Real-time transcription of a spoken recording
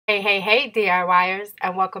Hey DIYers,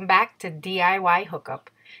 and welcome back to DIY Hookup.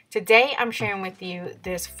 Today I'm sharing with you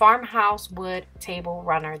this Farmhouse wood table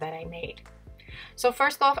runner that I made. So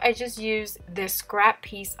first off, I just used this scrap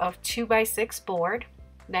piece of 2x6 board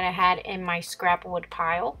that I had in my scrap wood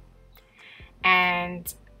pile,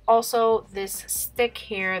 and also this stick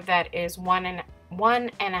here that is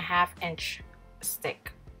 1.5 inch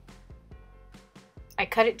stick. I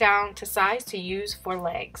cut it down to size to use for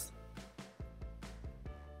legs.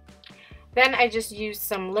 Then I just used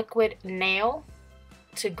some liquid nail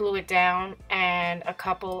to glue it down and a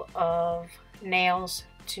couple of nails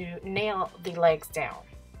to nail the legs down.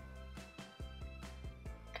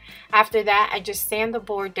 After that, I just sand the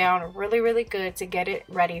board down really good to get it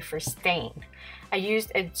ready for stain. I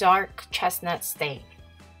used a dark chestnut stain.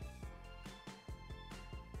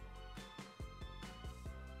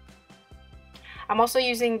 I'm also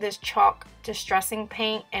using this chalk distressing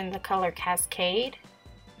paint in the color Cascade.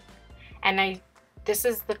 And this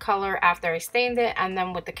is the color after I stained it, and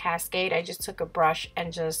then with the Cascade I just took a brush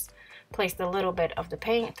and just placed a little bit of the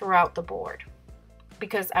paint throughout the board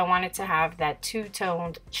because I wanted to have that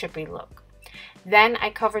two-toned chippy look. Then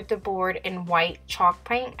I covered the board in white chalk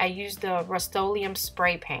paint. I used the Rust-Oleum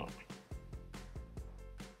spray paint.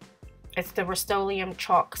 It's the Rust-Oleum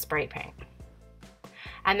chalk spray paint.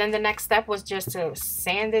 And then the next step was just to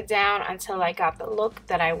sand it down until I got the look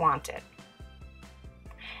that I wanted.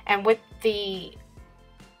 And with the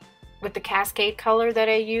Cascade color that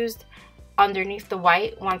I used underneath the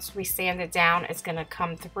white, once we sand it down, it's going to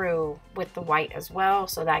come through with the white as well,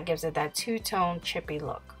 so that gives it that two-tone chippy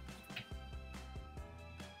look.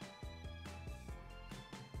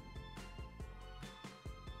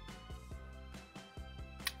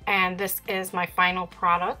 And this is my final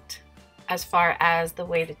product as far as the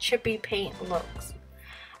way the chippy paint looks.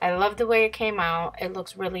 I love the way it came out. It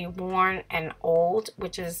looks really worn and old,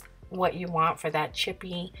 which is what you want for that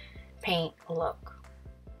chippy paint look.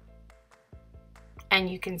 And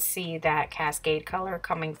you can see that Cascade color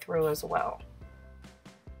coming through as well.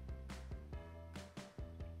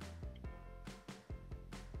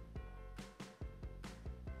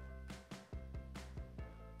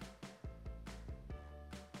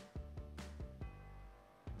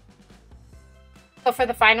 So for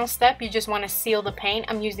the final step, you just want to seal the paint.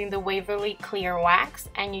 I'm using the Waverly clear wax,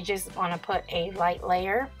 and you just want to put a light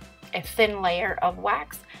layer, a thin layer of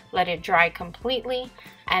wax, let it dry completely,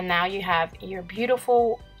 and now you have your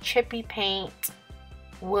beautiful chippy paint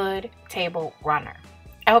wood table runner.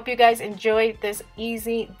 I hope you guys enjoyed this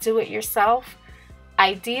easy do-it-yourself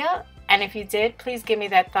idea, and if you did, please give me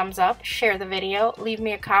that thumbs up, share the video, leave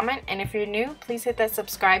me a comment, and if you're new, please hit that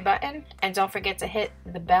subscribe button, and don't forget to hit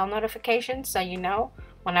the bell notification so you know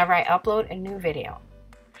whenever I upload a new video.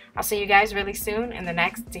 I'll see you guys really soon in the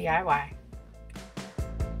next DIY.